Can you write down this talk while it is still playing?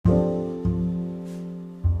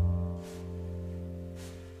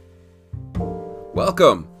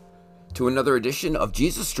Welcome to another edition of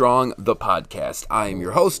Jesus Strong, the podcast. I am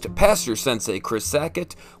your host, Pastor Sensei Chris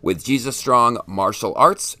Sackett with Jesus Strong Martial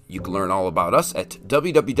Arts. You can learn all about us at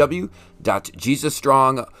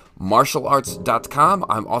www.jesusstrongmartialarts.com.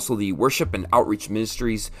 I'm also the Worship and Outreach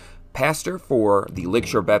Ministries pastor for the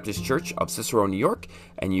Lakeshore Baptist Church of Cicero, New York,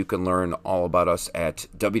 and you can learn all about us at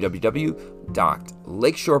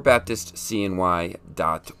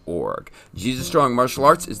www.lakeshorebaptistcny.org. Jesus Strong Martial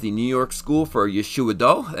Arts is the New York School for Yeshua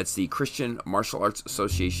Do. That's the Christian Martial Arts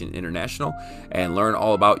Association International, and learn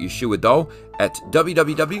all about Yeshua Do at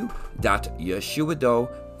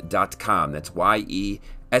www.yeshuado.com. That's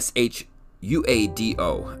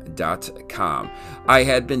YESHUADO.com. I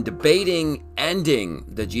had been debating ending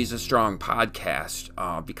the Jesus Strong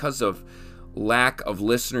podcast because of lack of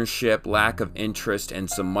listenership, lack of interest, and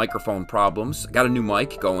some microphone problems. I got a new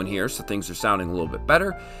mic going here, so things are sounding a little bit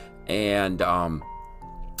better. And a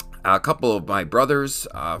couple of my brothers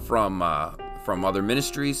from other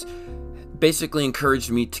ministries basically encouraged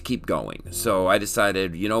me to keep going. So I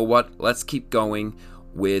decided, you know what? Let's keep going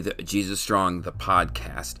with Jesus Strong, the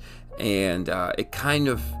podcast. And it kind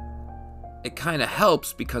of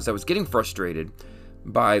helps because I was getting frustrated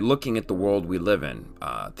by looking at the world we live in,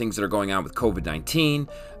 things that are going on with COVID-19,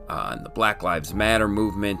 and the Black Lives Matter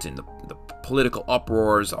movement, and the political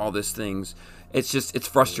uproars, all these things. It's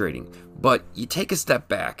frustrating. But you take a step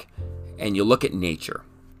back and you look at nature,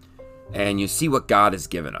 and you see what God has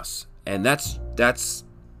given us, and that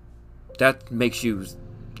makes you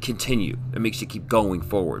continue. It makes you keep going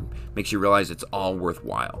forward. Makes you realize it's all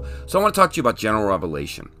worthwhile. So I want to talk to you about general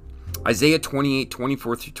revelation. Isaiah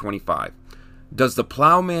 28:24-25. Does the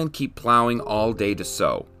plowman keep plowing all day to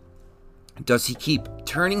sow? Does he keep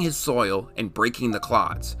turning his soil and breaking the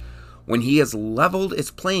clods when he has leveled its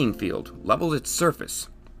playing field, leveled its surface?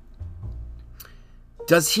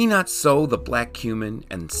 Does he not sow the black cumin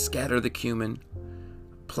and scatter the cumin?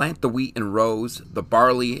 Plant the wheat in rows, the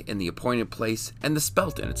barley in the appointed place, and the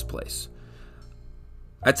spelt in its place.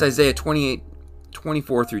 That's Isaiah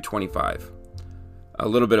 28:24-25. A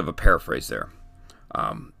little bit of a paraphrase there.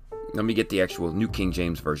 Let me get the actual New King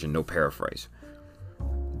James Version, no paraphrase.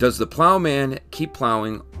 Does the plowman keep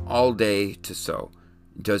plowing all day to sow?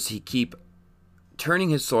 Does he keep turning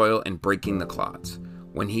his soil and breaking the clods?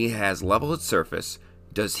 When he has leveled its surface,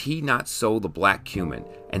 does he not sow the black cumin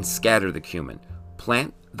and scatter the cumin?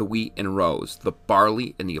 Plant the wheat in rows, the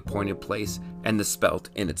barley in the appointed place, and the spelt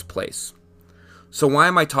in its place. So why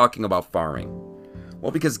am I talking about farming?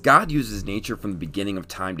 Well, because God uses nature from the beginning of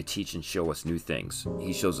time to teach and show us new things.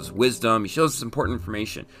 He shows us wisdom, He shows us important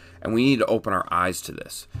information, and we need to open our eyes to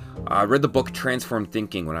this. I read the book Transformed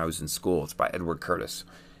Thinking when I was in school. It's by Edward Curtis.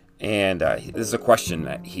 And this is a question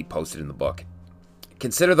that he posted in the book.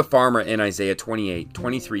 Consider the farmer in Isaiah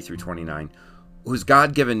 28:23-29, whose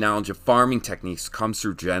God-given knowledge of farming techniques comes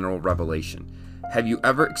through general revelation. Have you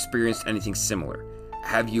ever experienced anything similar?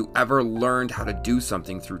 Have you ever learned how to do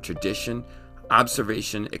something through tradition,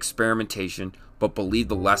 observation, experimentation, but believe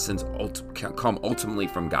the lessons come ultimately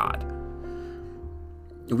from God?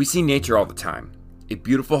 We see nature all the time. A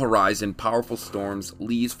beautiful horizon, powerful storms,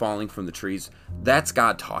 leaves falling from the trees. That's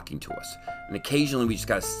God talking to us. And occasionally we just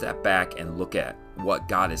got to step back and look at what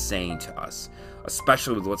God is saying to us,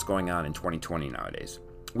 especially with what's going on in 2020 nowadays.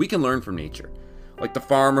 We can learn from nature. Like the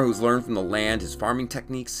farmer who's learned from the land, his farming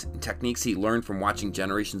techniques he learned from watching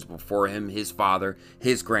generations before him, his father,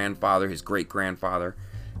 his grandfather, his great-grandfather.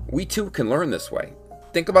 We too can learn this way.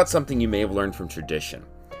 Think about something you may have learned from tradition.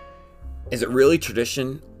 Is it really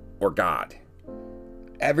tradition or God?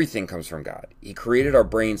 Everything comes from God. He created our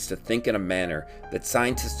brains to think in a manner that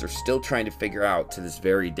scientists are still trying to figure out to this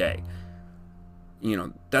very day. You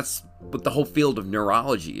know, that's what the whole field of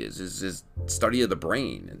neurology is study of the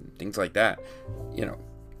brain and things like that. You know,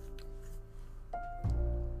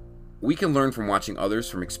 we can learn from watching others,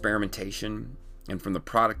 from experimentation, and from the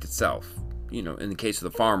product itself. You know, in the case of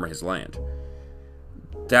the farmer, his land.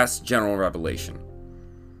 That's general revelation.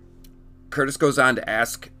 Curtis goes on to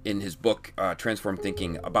ask in his book, Transformed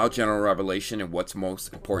Thinking, about general revelation and what's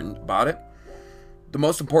most important about it. The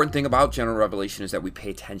most important thing about general revelation is that we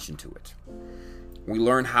pay attention to it. We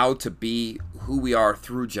learn how to be who we are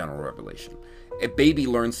through general revelation. A baby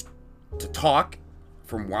learns to talk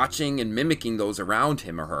from watching and mimicking those around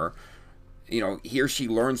him or her. You know, he or she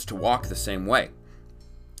learns to walk the same way.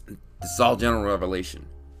 This is all general revelation.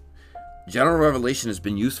 General revelation has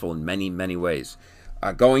been useful in many, many ways.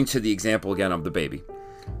 Going to the example again of the baby.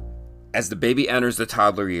 As the baby enters the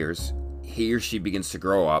toddler years, he or she begins to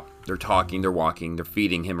grow up. They're talking, they're walking, they're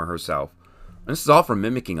feeding him or herself. And this is all from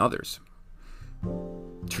mimicking others.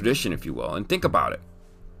 Tradition, if you will. And think about it.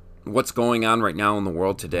 What's going on right now in the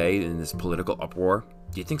world today in this political uproar?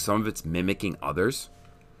 Do you think some of it's mimicking others?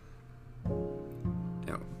 You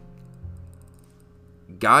know,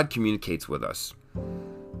 God communicates with us.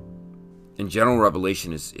 And general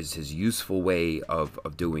revelation is his useful way of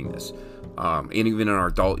doing this. And even in our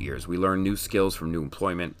adult years, we learn new skills from new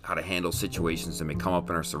employment, how to handle situations that may come up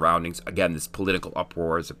in our surroundings. Again, this political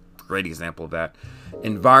uproar is a great example of that.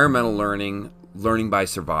 Environmental learning, learning by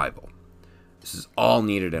survival. This is all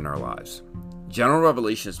needed in our lives. General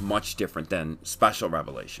revelation is much different than special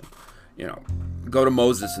revelation. You know, go to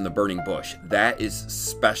Moses in the burning bush. That is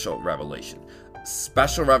special revelation.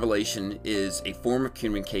 Special revelation is a form of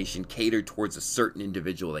communication catered towards a certain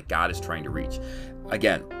individual that God is trying to reach.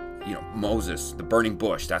 Again, you know, Moses, the burning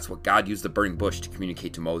bush, that's what God used the burning bush to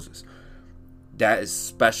communicate to Moses. That is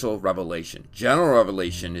special revelation. General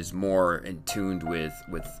revelation is more in tuned with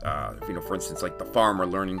you know, for instance, like the farmer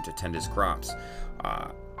learning to tend his crops.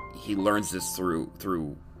 He learns this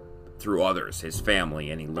through others, his family,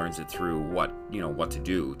 and he learns it through what to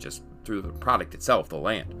do, just through the product itself, the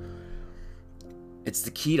land. It's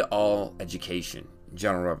the key to all education,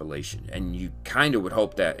 general revelation, and you kind of would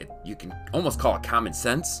hope that you can almost call it common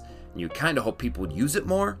sense, and you kind of hope people would use it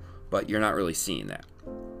more, but you're not really seeing that.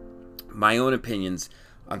 My own opinions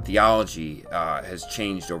on theology has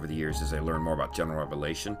changed over the years as I learned more about general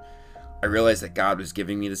revelation. I realized that God was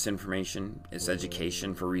giving me this information, this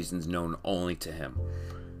education, for reasons known only to Him.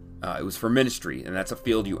 It was for ministry, and that's a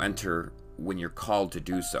field you enter when you're called to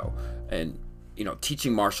do so. And you know,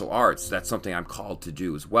 teaching martial arts, that's something I'm called to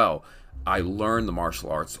do as well. I learned the martial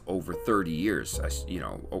arts over 30 years,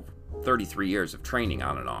 over 33 years of training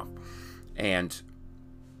on and off. And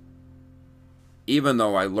even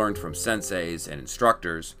though I learned from senseis and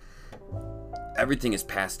instructors, everything is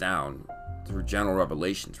passed down through general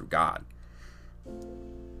revelation, through God.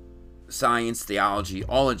 Science, theology,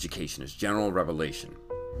 all education is general revelation.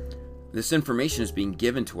 This information is being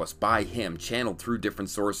given to us by Him, channeled through different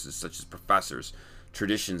sources such as professors,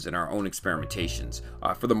 traditions, and our own experimentations.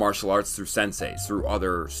 For the martial arts, through senseis, through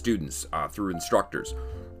other students, through instructors,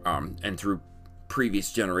 and through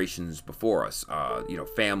previous generations before us.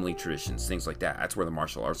 Family traditions, things like that. That's where the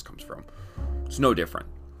martial arts comes from. It's no different.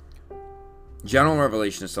 General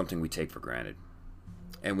revelation is something we take for granted.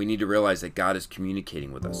 And we need to realize that God is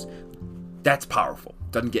communicating with us. That's powerful.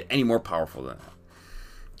 Doesn't get any more powerful than that.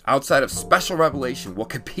 Outside of special revelation, what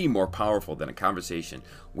could be more powerful than a conversation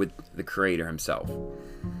with the Creator Himself?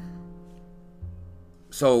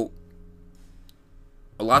 So,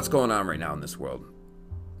 a lot's going on right now in this world.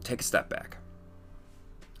 Take a step back.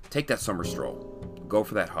 Take that summer stroll. Go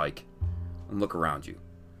for that hike and look around you.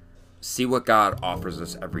 See what God offers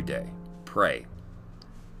us every day. Pray.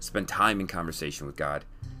 Spend time in conversation with God.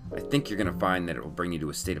 I think you're going to find that it will bring you to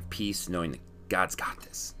a state of peace, knowing that God's got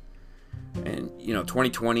this. And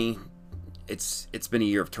 2020, it's been a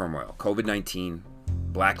year of turmoil. COVID-19,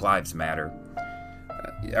 Black Lives Matter,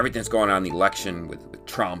 everything's going on in the election with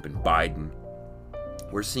Trump and Biden.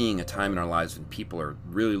 We're seeing a time in our lives when people are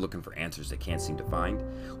really looking for answers they can't seem to find.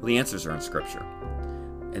 Well, the answers are in Scripture,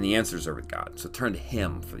 and the answers are with God. So turn to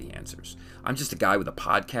Him for the answers. I'm just a guy with a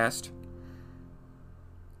podcast,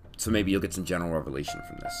 so maybe you'll get some general revelation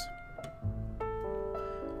from this.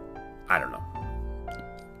 I don't know.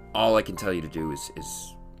 All I can tell you to do is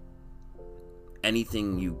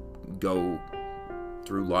anything you go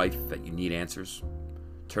through life that you need answers,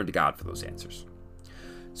 turn to God for those answers.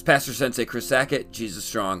 It's Pastor Sensei Chris Sackett, Jesus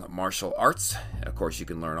Strong Martial Arts. And of course, you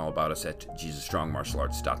can learn all about us at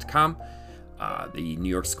JesusStrongMartialArts.com. The New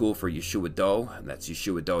York School for Yeshua Do, and that's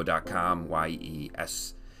YeshuaDo.com,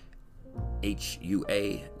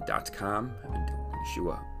 YESHUA.com, and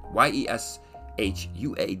Yeshua,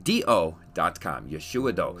 YESHUADO.com,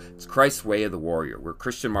 Yeshua Do. It's Christ's Way of the Warrior. We're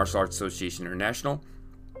Christian Martial Arts Association International,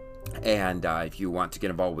 and if you want to get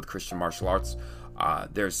involved with Christian martial arts,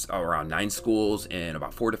 there's around 9 schools in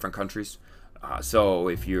about 4 different countries. So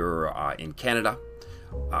if you're in Canada,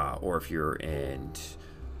 or if you're in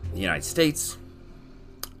the United States,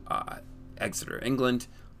 Exeter, England,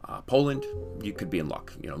 Poland, you could be in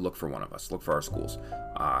luck. Look for one of us. Look for our schools.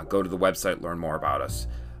 Go to the website, learn more about us,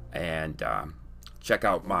 and check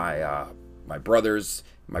out my brothers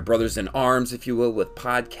in arms, if you will, with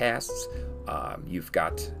podcasts. You've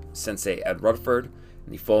got Sensei Ed Rutherford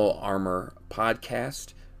and the Full Armor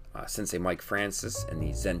podcast, Sensei Mike Francis and the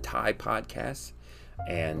Zentai podcast,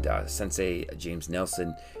 and Sensei James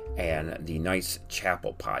Nelson and the Nice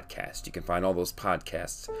Chapel podcast. You can find all those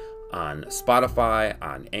podcasts on Spotify,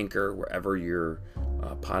 on Anchor, wherever your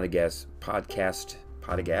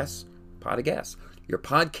your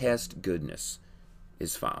podcast goodness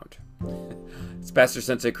is found. It's Pastor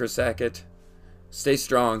Sensei Chris Sackett. Stay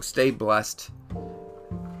strong, stay blessed.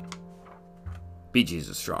 Be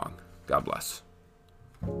Jesus strong. God bless.